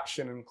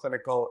reduction in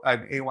clinical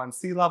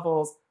A1C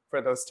levels for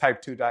those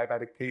type 2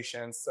 diabetic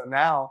patients. So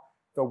now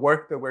the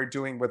work that we're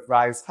doing with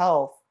Rise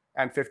Health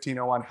and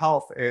 1501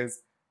 Health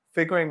is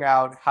figuring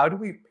out how do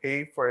we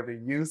pay for the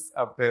use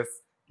of this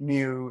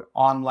new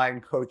online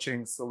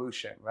coaching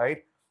solution,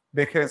 right?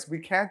 Because we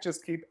can't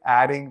just keep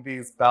adding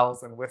these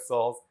bells and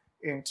whistles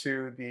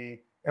into the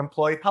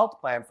employee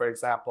health plan, for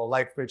example.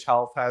 LifeBridge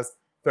Health has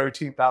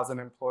 13,000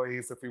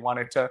 employees. If we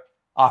wanted to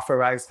offer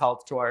Rise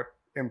Health to our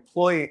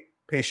employee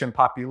patient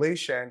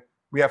population,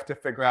 we have to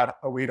figure out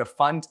a way to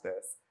fund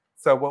this.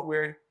 So what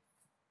we're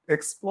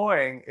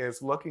exploring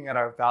is looking at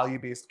our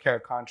value-based care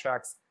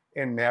contracts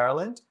in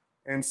Maryland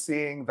and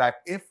seeing that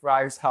if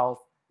Rise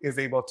Health is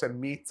able to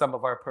meet some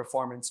of our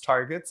performance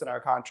targets in our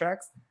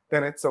contracts,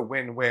 then it's a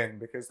win-win,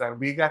 because then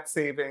we get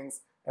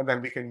savings and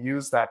then we can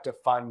use that to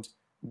fund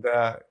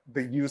the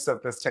use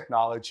of this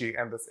technology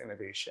and this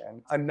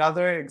innovation.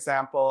 Another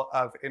example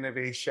of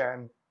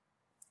innovation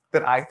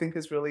that I think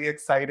is really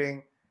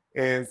exciting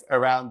is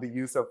around the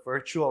use of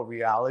virtual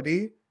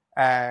reality.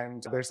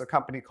 And there's a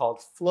company called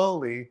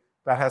Li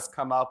that has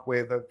come up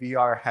with a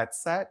VR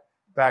headset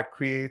that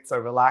creates a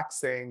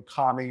relaxing,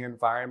 calming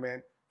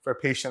environment for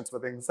patients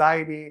with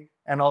anxiety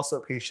and also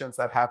patients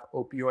that have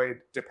opioid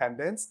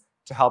dependence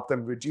to help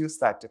them reduce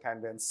that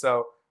dependence.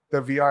 So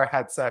the VR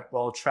headset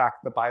will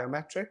track the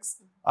biometrics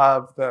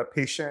of the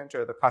patient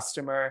or the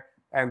customer,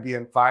 and the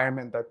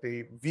environment that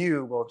they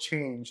view will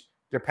change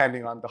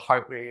depending on the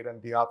heart rate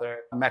and the other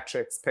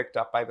metrics picked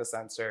up by the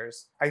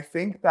sensors. I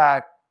think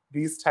that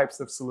these types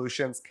of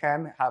solutions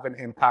can have an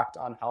impact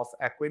on health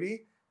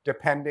equity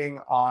depending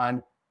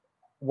on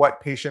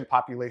what patient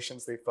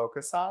populations they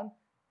focus on.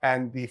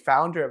 And the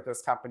founder of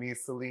this company,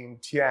 Celine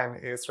Tien,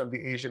 is from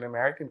the Asian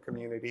American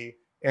community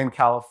in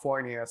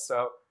California.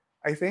 So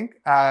I think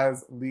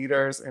as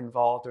leaders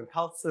involved in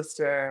health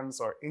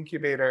systems or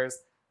incubators,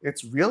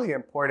 it's really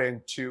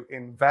important to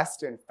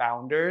invest in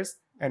founders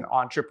and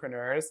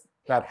entrepreneurs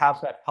that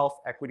have that health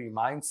equity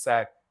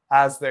mindset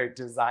as they're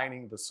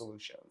designing the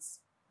solutions.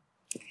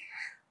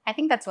 I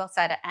think that's well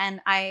said. And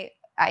I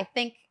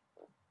think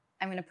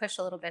I'm going to push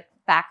a little bit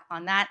back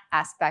on that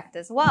aspect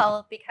as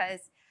well, because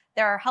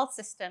there are health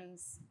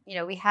systems,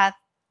 we have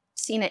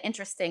seen an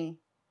interesting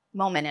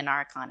moment in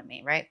our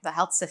economy, right? The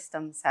health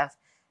systems have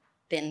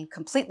been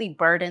completely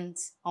burdened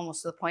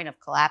almost to the point of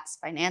collapse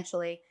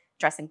financially,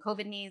 addressing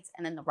COVID needs,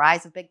 and then the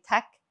rise of big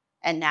tech.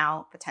 And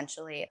now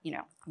potentially,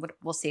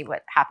 we'll see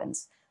what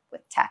happens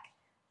with tech.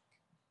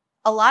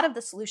 A lot of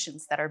the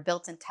solutions that are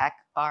built in tech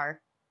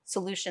are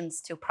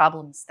solutions to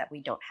problems that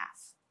we don't have.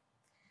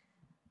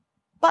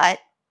 But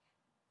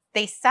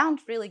they sound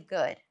really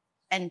good.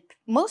 And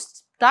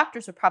most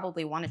doctors would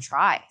probably want to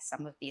try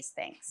some of these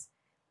things.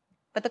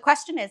 But the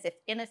question is, if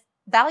in a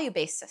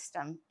value-based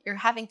system, you're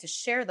having to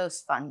share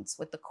those funds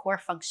with the core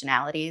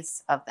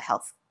functionalities of the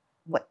health,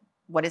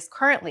 what is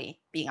currently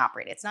being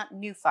operated. It's not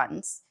new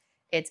funds,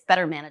 it's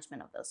better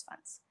management of those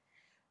funds.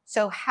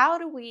 So how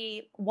do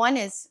one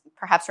is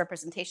perhaps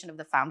representation of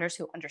the founders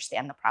who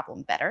understand the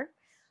problem better,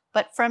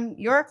 but from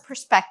your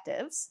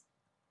perspectives,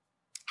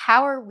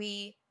 how are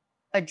we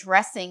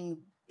addressing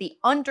the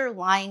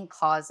underlying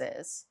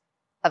causes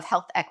of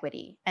health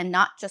equity and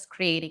not just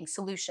creating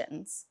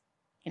solutions,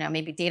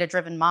 maybe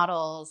data-driven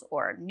models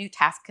or new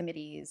task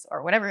committees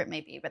or whatever it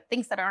may be, but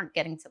things that aren't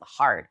getting to the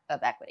heart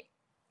of equity?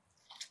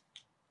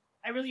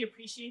 I really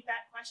appreciate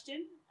that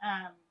question.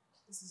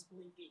 This is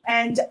Blinky.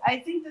 And I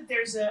think that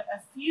there's a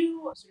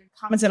few sort of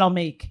comments that I'll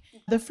make.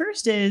 The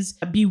first is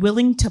be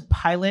willing to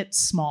pilot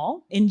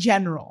small in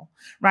general,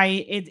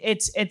 right?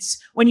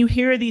 It's when you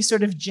hear these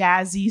sort of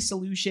jazzy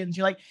solutions,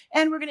 you're like,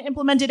 and we're going to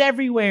implement it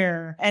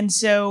everywhere. And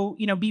so,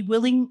 be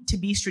willing to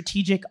be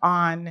strategic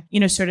on,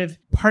 sort of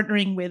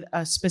partnering with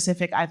a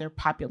specific either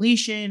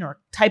population or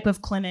type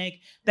of clinic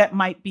that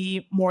might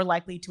be more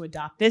likely to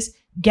adopt this.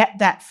 Get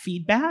that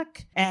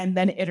feedback and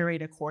then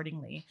iterate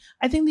accordingly.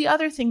 I think the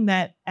other thing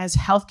that as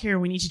healthcare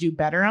we need to do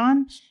better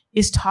on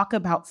is talk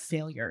about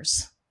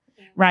failures,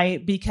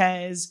 right?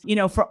 Because,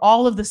 for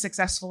all of the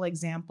successful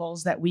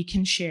examples that we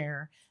can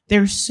share,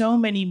 there's so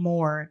many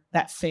more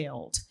that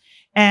failed.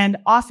 And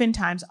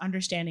oftentimes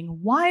understanding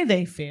why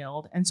they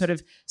failed and sort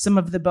of some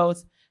of the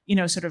both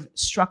sort of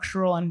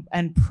structural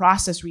and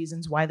process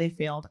reasons why they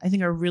failed, I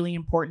think are really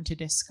important to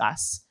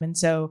discuss. And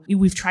so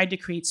we've tried to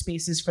create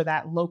spaces for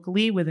that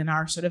locally within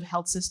our sort of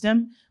health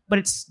system, but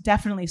it's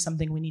definitely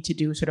something we need to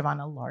do sort of on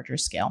a larger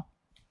scale.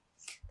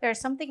 There's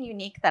something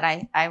unique that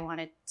I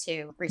wanted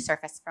to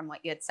resurface from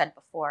what you had said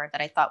before that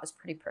I thought was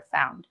pretty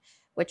profound,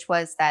 which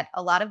was that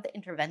a lot of the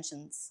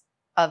interventions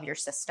of your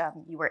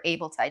system, you were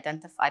able to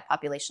identify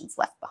populations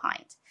left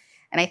behind.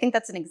 And I think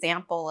that's an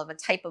example of a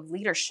type of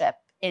leadership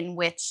in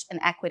which an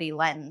equity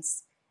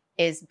lens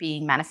is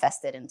being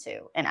manifested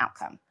into an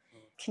outcome.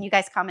 Can you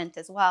guys comment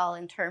as well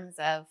in terms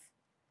of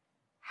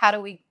how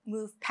do we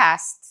move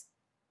past,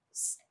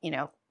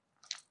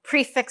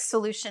 prefix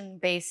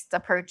solution-based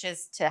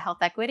approaches to health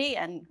equity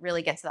and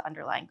really get to the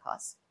underlying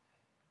cause?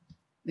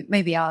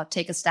 Maybe I'll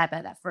take a stab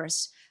at that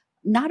first.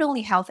 Not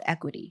only health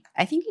equity,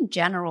 I think in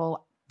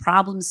general,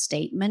 problem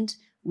statement,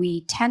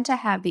 we tend to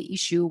have the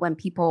issue when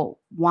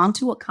people want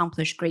to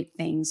accomplish great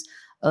things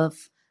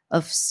of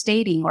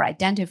stating or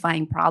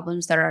identifying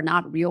problems that are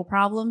not real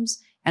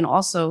problems, and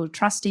also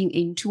trusting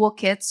in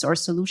toolkits or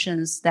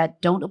solutions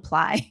that don't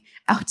apply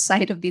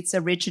outside of its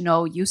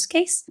original use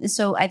case.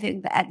 So I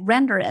think that at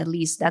Rendr, at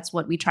least, that's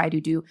what we try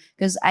to do,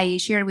 because I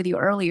shared with you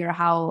earlier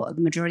how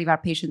the majority of our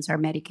patients are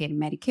Medicaid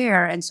and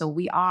Medicare. And so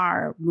we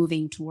are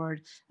moving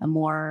toward a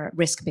more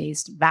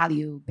risk-based,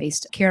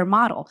 value-based care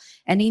model.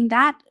 And in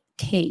that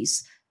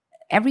case,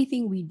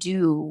 everything we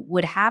do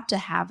would have to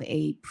have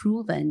a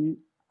proven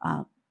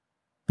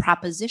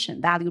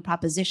value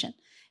proposition.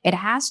 It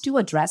has to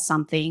address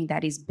something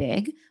that is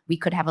big. We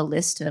could have a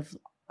list of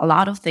a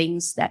lot of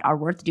things that are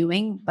worth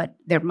doing, but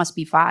there must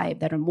be 5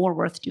 that are more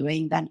worth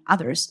doing than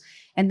others.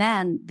 And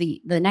then the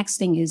next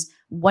thing is,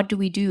 what do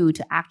we do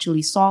to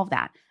actually solve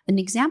that? An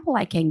example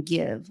I can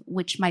give,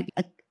 which might be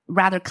a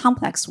rather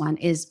complex one,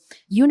 is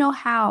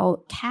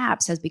how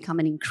CAHPS has become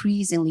an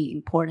increasingly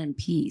important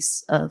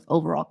piece of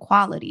overall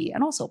quality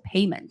and also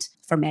payment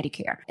for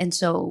Medicare. And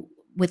so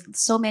with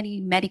so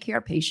many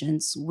Medicare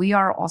patients, we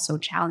are also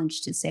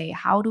challenged to say,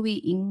 how do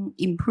we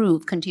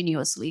improve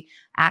continuously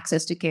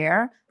access to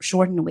care,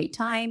 shorten wait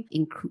time,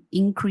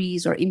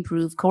 increase or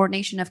improve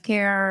coordination of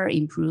care,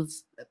 improve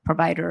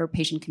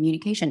provider-patient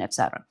communication, et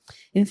cetera.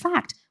 In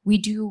fact, we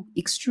do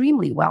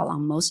extremely well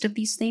on most of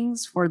these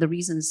things for the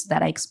reasons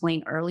that I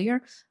explained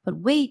earlier, but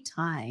wait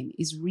time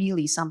is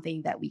really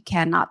something that we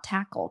cannot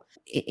tackle.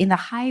 In the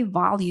high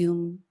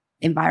volume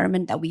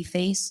environment that we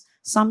face,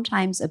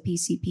 sometimes a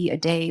PCP a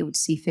day would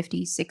see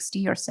 50,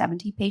 60, or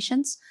 70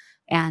 patients.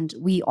 And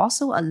we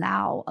also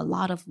allow a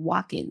lot of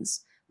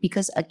walk-ins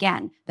because,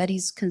 again, that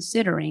is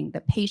considering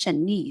the patient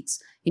needs.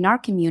 In our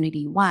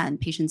community, 1,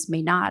 patients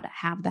may not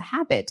have the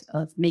habit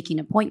of making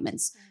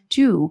appointments.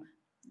 2,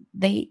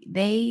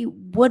 they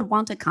would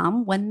want to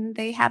come when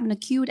they have an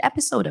acute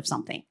episode of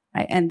something,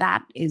 right? And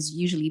that is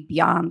usually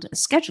beyond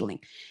scheduling.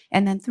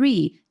 And then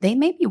 3, they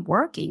may be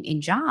working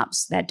in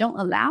jobs that don't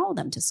allow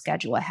them to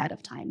schedule ahead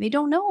of time. They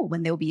don't know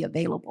when they'll be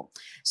available.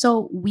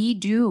 So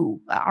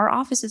our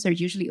offices are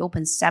usually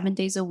open 7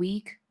 days a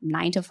week,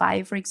 9 to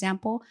 5, for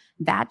example.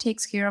 That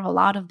takes care of a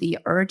lot of the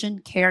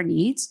urgent care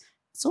needs.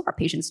 So our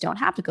patients don't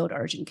have to go to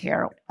urgent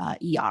care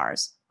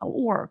ERs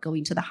or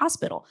going to the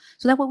hospital.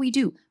 So that's what we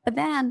do. But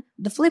then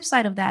the flip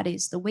side of that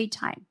is the wait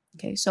time.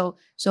 Okay, so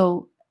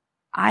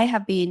I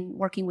have been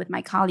working with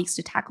my colleagues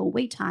to tackle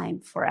wait time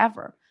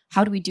forever.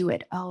 How do we do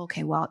it? Oh,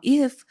 okay, well,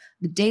 if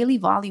the daily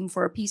volume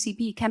for a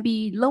PCP can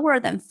be lower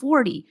than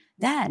 40,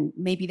 then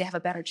maybe they have a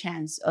better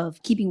chance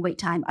of keeping wait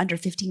time under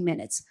 15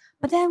 minutes.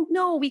 But then,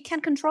 no, we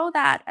can't control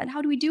that. And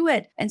how do we do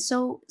it? And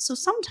so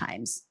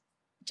sometimes,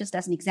 just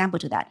as an example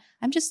to that,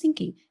 I'm just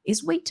thinking,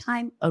 is wait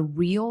time a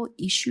real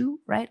issue,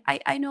 right?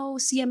 I know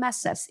CMS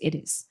says it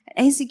is.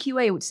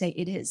 NCQA would say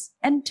it is.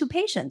 And to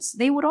patients,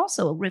 they would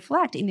also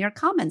reflect in their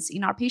comments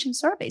in our patient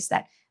surveys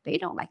that they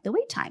don't like the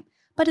wait time.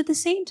 But at the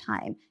same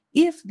time,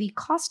 if the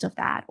cost of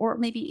that, or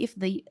maybe if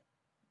the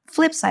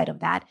flip side of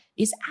that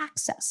is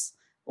access,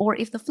 or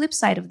if the flip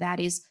side of that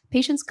is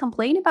patients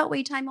complain about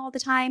wait time all the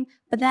time,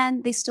 but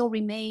then they still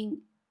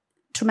remain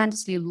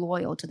tremendously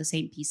loyal to the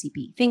same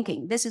PCP,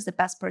 thinking this is the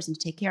best person to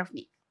take care of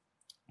me,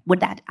 would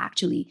that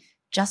actually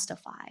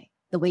justify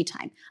the wait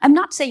time? I'm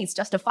not saying it's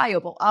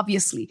justifiable,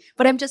 obviously,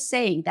 but I'm just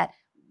saying that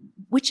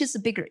which is the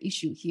bigger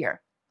issue here?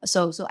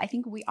 So I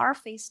think we are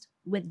faced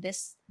with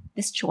this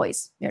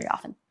choice very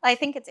often. I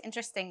think it's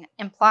interesting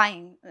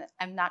implying,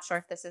 I'm not sure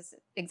if this is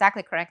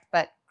exactly correct,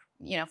 but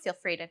feel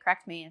free to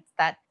correct me, it's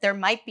that there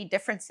might be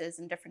differences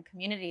in different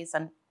communities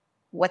on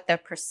what the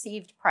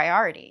perceived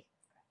priority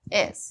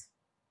is.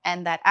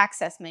 And that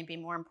access may be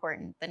more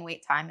important than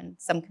wait time in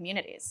some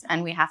communities.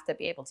 And we have to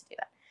be able to do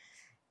that.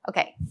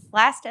 Okay,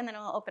 last, and then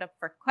I'll open up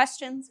for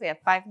questions. We have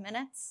 5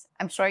 minutes.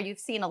 I'm sure you've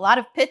seen a lot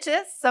of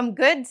pitches, some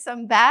good,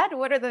 some bad.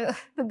 What are the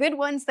good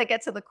ones that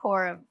get to the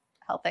core of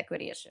health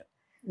equity issue?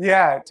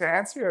 Yeah, to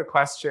answer your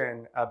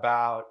question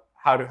about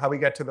how we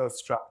get to those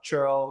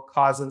structural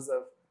causes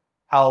of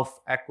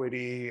health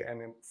equity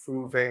and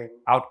improving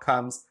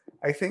outcomes,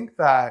 I think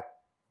that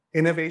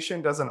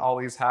innovation doesn't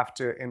always have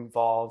to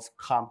involve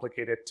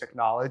complicated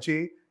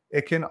technology.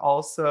 It can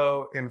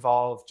also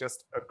involve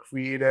just a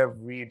creative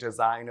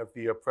redesign of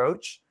the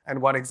approach.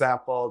 And one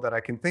example that I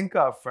can think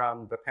of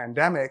from the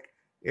pandemic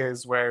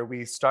is where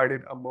we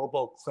started a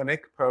mobile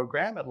clinic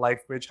program at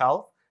LifeBridge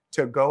Health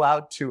to go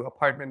out to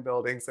apartment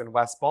buildings in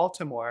West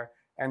Baltimore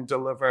and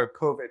deliver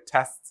COVID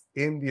tests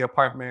in the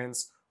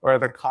apartments or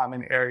the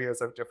common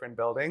areas of different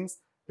buildings,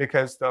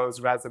 because those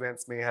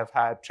residents may have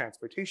had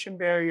transportation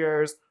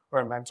barriers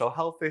or mental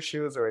health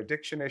issues or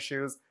addiction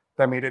issues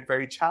that made it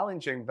very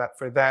challenging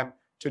for them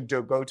to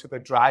go to the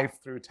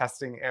drive-through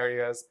testing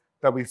areas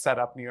that we set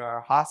up near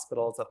our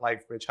hospitals at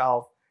LifeBridge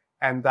Health.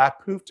 And that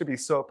proved to be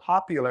so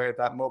popular,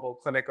 that mobile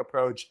clinic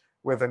approach,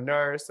 with a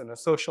nurse and a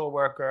social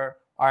worker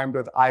armed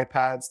with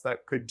iPads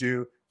that could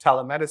do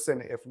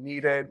telemedicine if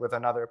needed with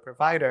another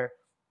provider,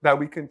 that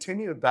we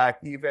continued that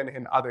even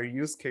in other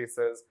use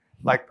cases,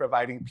 like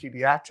providing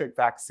pediatric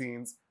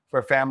vaccines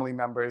for family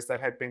members that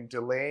had been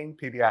delaying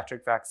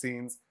pediatric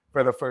vaccines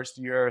for the first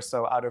year or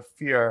so out of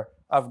fear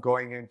of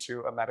going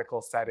into a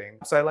medical setting.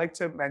 So I like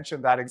to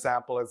mention that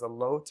example as a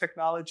low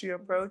technology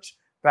approach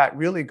that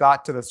really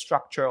got to the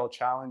structural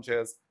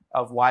challenges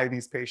of why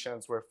these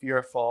patients were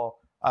fearful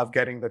of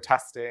getting the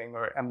testing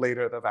and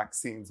later the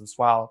vaccines as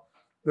well.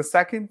 The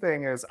second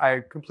thing is,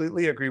 I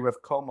completely agree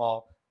with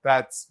Komal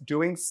that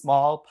doing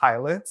small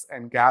pilots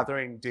and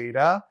gathering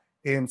data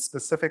in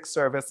specific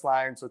service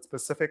lines with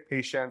specific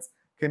patients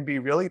can be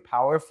really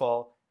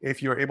powerful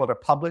if you're able to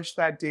publish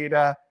that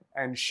data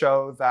and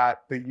show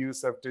that the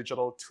use of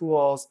digital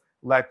tools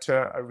led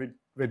to a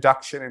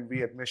reduction in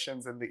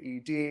readmissions in the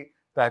ED,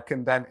 that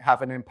can then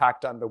have an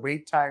impact on the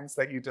wait times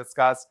that you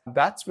discussed.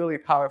 That's really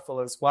powerful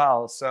as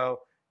well.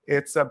 So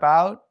it's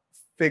about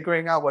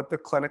figuring out what the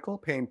clinical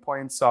pain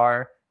points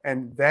are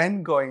and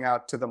then going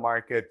out to the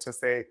market to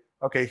say,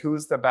 okay,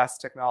 who's the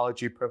best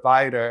technology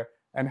provider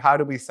and how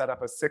do we set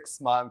up a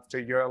 6-month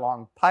to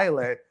year-long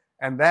pilot?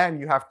 And then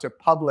you have to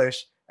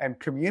publish and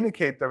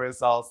communicate the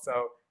results.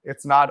 So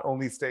it's not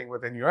only staying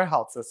within your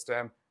health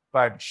system,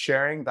 but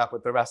sharing that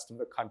with the rest of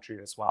the country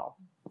as well.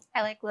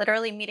 I like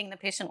literally meeting the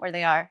patient where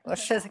they are,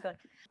 physically.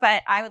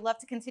 But I would love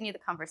to continue the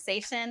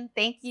conversation.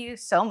 Thank you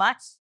so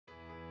much.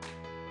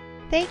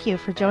 Thank you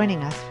for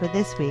joining us for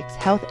this week's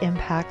Health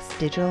Impacts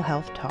Digital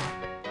Health Talk.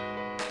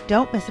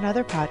 Don't miss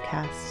another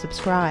podcast.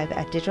 Subscribe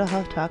at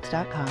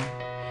digitalhealthtalks.com.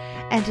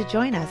 And to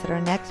join us at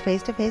our next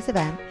face-to-face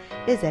event,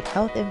 visit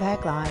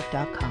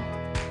healthimpactlive.com.